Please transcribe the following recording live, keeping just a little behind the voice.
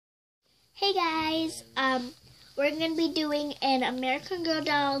Hey guys, we're gonna be doing an American Girl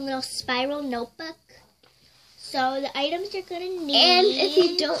doll little spiral notebook. So the items you're gonna need. And if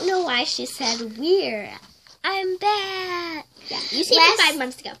you don't know why she said I'm back. Yeah, you seen it 5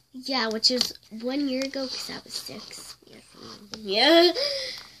 months ago. Yeah, which is 1 year ago because I was 6. Yeah,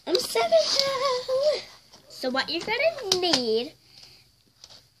 I'm 7 now. So what you're gonna need?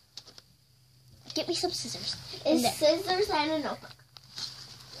 Get me some scissors. Is scissors and a notebook.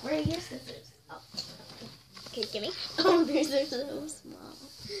 Where are your scissors? Oh. Okay, give me. Oh, these are so small.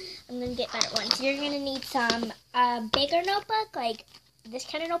 I'm gonna get better ones. You're gonna need some bigger notebook, like this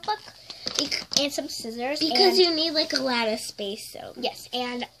kind of notebook, and some scissors. Because you need like a lot of space, so. Yes,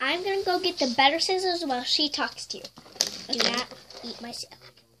 and I'm gonna go get the better scissors while she talks to you. Do not eat my stuff.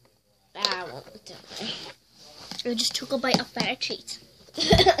 I won't do it. I just took a bite off that treat. Put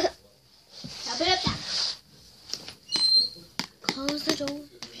it back. Close the door.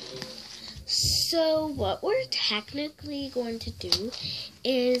 So what we're technically going to do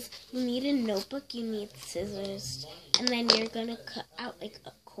is you need a notebook, you need scissors, and then you're going to cut out like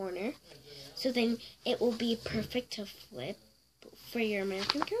a corner. So then it will be perfect to flip for your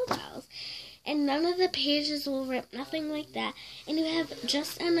American Girl dolls. And none of the pages will rip, nothing like that. And you have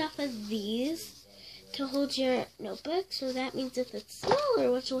just enough of these to hold your notebook. So that means if it's smaller,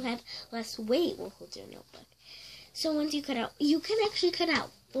 which will have less weight, will hold your notebook. So once you cut out, you can actually cut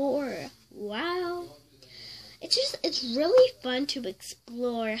out 4. Wow. It's really fun to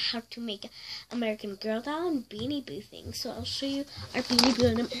explore how to make American Girl doll and Beanie Boo things. So I'll show you our Beanie Boo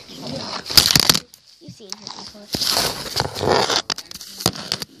and American Girl. You've seen her before.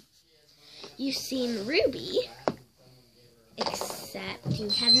 You've seen Ruby, except you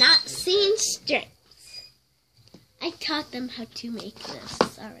have not seen Stripes. I taught them how to make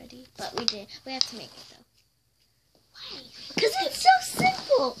this already, but we have to make it though. Why? Because it's so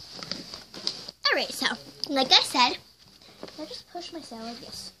simple. Alright, so, like I said, I just push myself like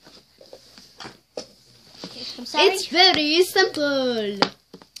this. Okay, I'm sorry. It's very simple.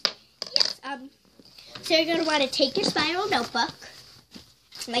 Yes, so you're going to want to take your spiral notebook,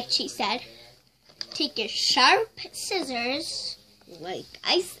 like she said. Take your sharp scissors. Like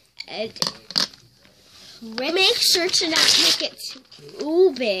I said. Make sure to not make it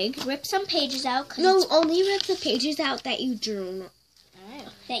too big. Rip some pages out. No, only rip the pages out that you drew on.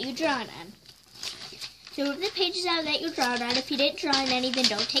 That you drawn on. So rip the pages out that you drawn on. If you didn't draw on any, then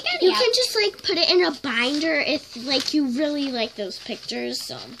don't take any You out. can just like put it in a binder if like you really like those pictures.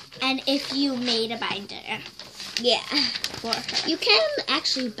 So. And if you made a binder. Yeah. For her. You can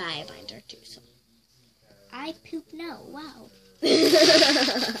actually buy a binder too. So. I poop no. Wow.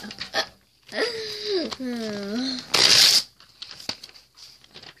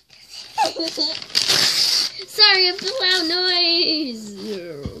 Sorry if the loud noise.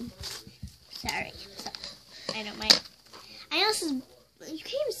 Sorry. I don't mind. I also, you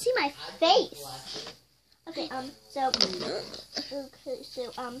can't even see my face. Okay,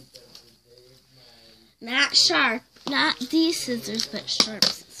 Not sharp, not these scissors, but sharp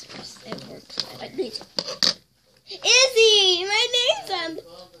scissors. It works like these. Izzy, my name's on.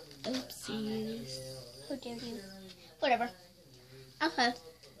 Oopsies. How dare you? Whatever. Okay.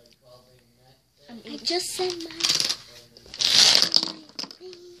 I just said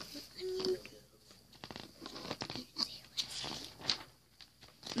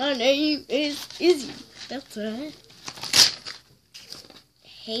my name is Izzy. That's right.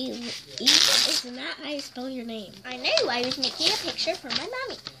 Hey, Izzy is not how you spell your name. I know. I was making a picture for my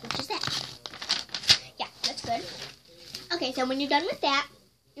mommy, which is that. Yeah, that's good. Okay, so when you're done with that,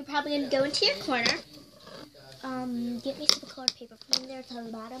 you're probably going to go into your corner. Get me some colored paper from there to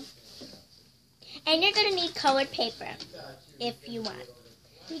the bottom. And you're going to need colored paper if you want.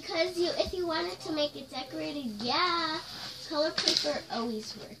 Because if you wanted to make it decorated, yeah, colored paper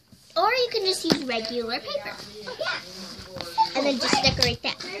always works. Or you can just use regular paper. Oh, yeah. And then just decorate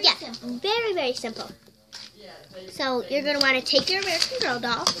that. Yeah, very, very simple. So you're going to want to take your American Girl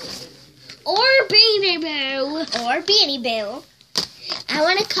doll. Or Beanie Boo. Or Beanie Boo. I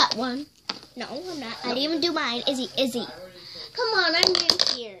want to cut one. No, I'm not. I didn't even do mine. Izzy. Come on, I'm new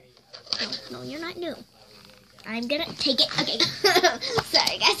here. No, you're not new. I'm going to take it. Okay.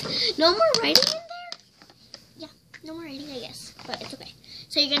 Sorry, guys. No more writing in there? Yeah, no more writing, I guess. But it's okay.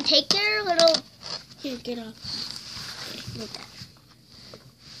 So you're going to take your little... Here, get off. Like that.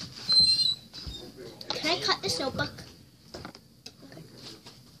 Can I cut this notebook? Okay.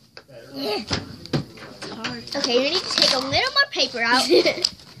 Yeah. It's hard. Okay, you need to take a little more paper out.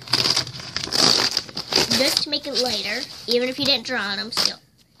 Just to make it lighter. Even if you didn't draw on them still.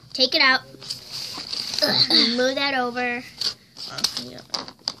 Take it out. Move that over.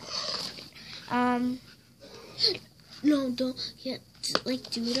 No, don't. Yeah, like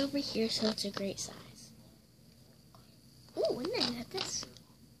do it over here so it's a great size. Ooh, and then you have this.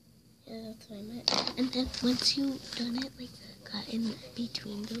 Yeah, that's what I meant. And then once you've done it, like cut in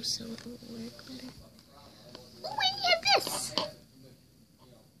between those so it'll work better. Ooh, and you have this.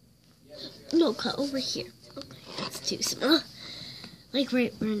 No, cut over here. Okay, that's too small. Like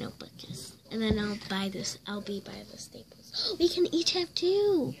right where a notebook is. And then I'll buy this. I'll be by the staples. We can each have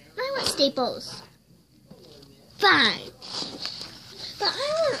 2. I want staples. Fine. But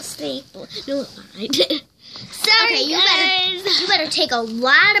I want staples. No, fine. Sorry, Okay, you better take a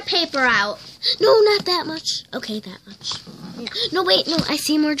lot of paper out. No, not that much. Okay, that much. No, wait, no, I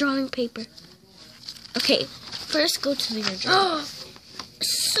see more drawing paper. Okay, first go to your drawing.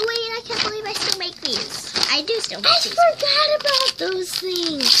 Sweet, I can't believe I still make these. I do still make I these. forgot about those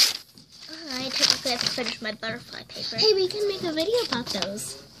things. I technically have to finish my butterfly paper. Hey, we can make a video about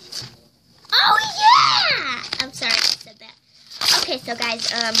those. Oh, yeah! I'm sorry I said that. Okay, so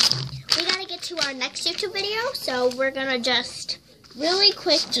guys, we gotta get to our next YouTube video, so we're gonna just Really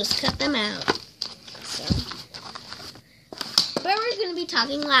quick, just cut them out. So, but we're going to be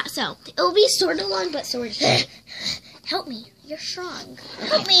talking a lot, so it will be sort of long, but sort of short. help me. You're strong.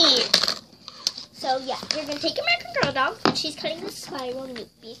 Help me. So yeah, you're gonna take American Girl doll, and she's cutting the spiral and you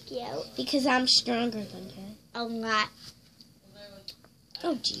beaky out Because I'm stronger than her. a lot.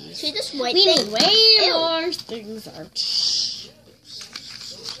 Oh, jeez. See this white We thing? need way Ew. more things.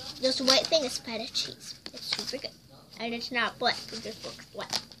 This white thing is feta cheese. It's super good. And it's not black, it just looks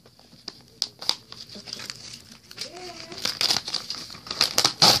black. Okay.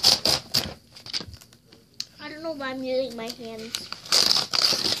 I don't know why I'm using my hands.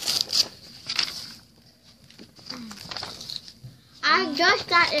 I just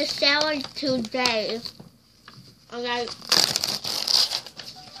got a salad today. And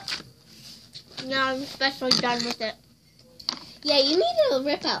now I'm especially done with it. Yeah, you need to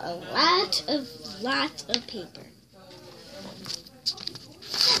rip out a lot of paper.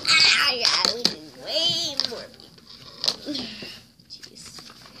 Yeah, we need way more paper.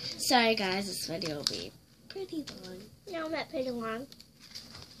 Jeez. Sorry, guys, this video will be pretty long. No, not pretty long.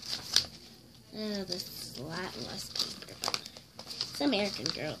 Oh, this is a lot less paper. It's American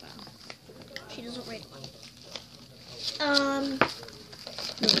Girl, though. She doesn't read one.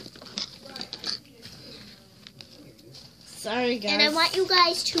 Sorry, guys. And I want you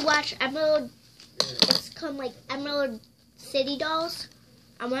guys to watch Emerald. It's called like Emerald City Dolls.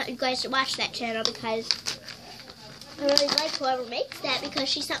 I want you guys to watch that channel because I really like whoever makes that because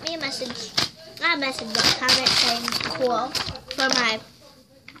she sent me a message, not a message, but a comment saying cool for my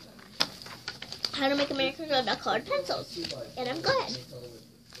how to make American Girl doll colored pencils. And I'm glad.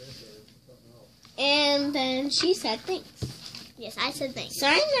 And then she said thanks. Yes, I said thanks. So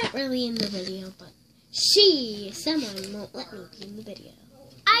I'm not really in the video, but someone won't let me be in the video.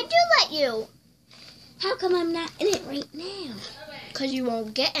 I do let you. How come I'm not in it right now? Because you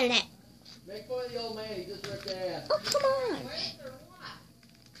won't get in it. Make fun of the old man, he just ripped their ass. Oh, come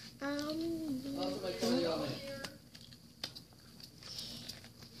on. Also make fun of the old man.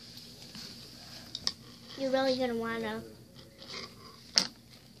 You're really going to want to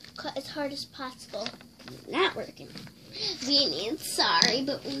cut as hard as possible. Not working. We need, sorry,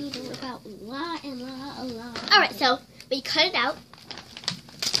 but we need to rip out a lot. Alright, so we cut it out.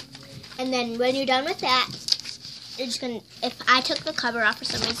 And then when you're done with that, you're just going to, if I took the cover off for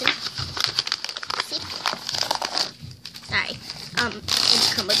some reason. See? Sorry.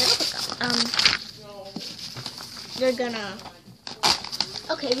 It's come with a notebook. You're going to,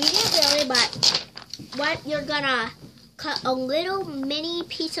 okay, we didn't really, but what you're going to cut a little mini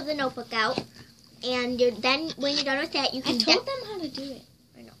piece of the notebook out. And then when you're done with that, you can I told them how to do it.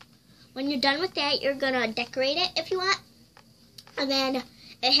 I know. When you're done with that, you're going to decorate it if you want. And then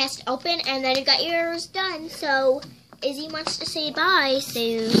it has to open, and then you got yours done. So, Izzy wants to say bye, so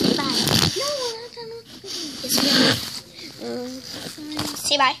say bye. No, we're not done with the video. Yes,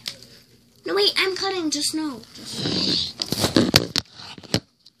 say bye. No, wait, I'm cutting. Just no.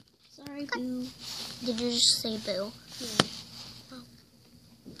 Sorry, boo. Did you just say boo? Yeah. Oh.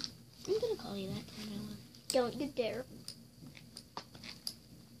 I'm going to call you that from now on. Don't you dare.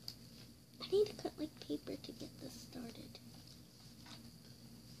 I need to cut, like, paper to get this started.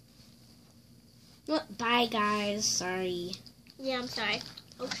 Well, bye, guys. Sorry. Yeah, I'm sorry.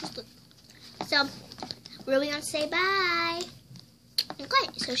 Oh, she's looking. So, we're going to say bye. Okay,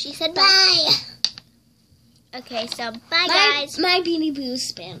 so she said bye. Okay, so bye, guys. My Beanie Boo is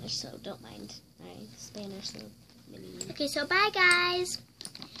Spanish, so don't mind my Spanish little mini. Okay, so bye, guys.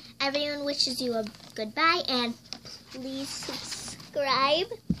 Everyone wishes you a goodbye, and please subscribe. subscribe,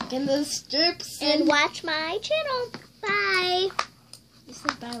 In the strips and watch my channel. Bye. You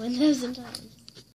said bye 1,000 times.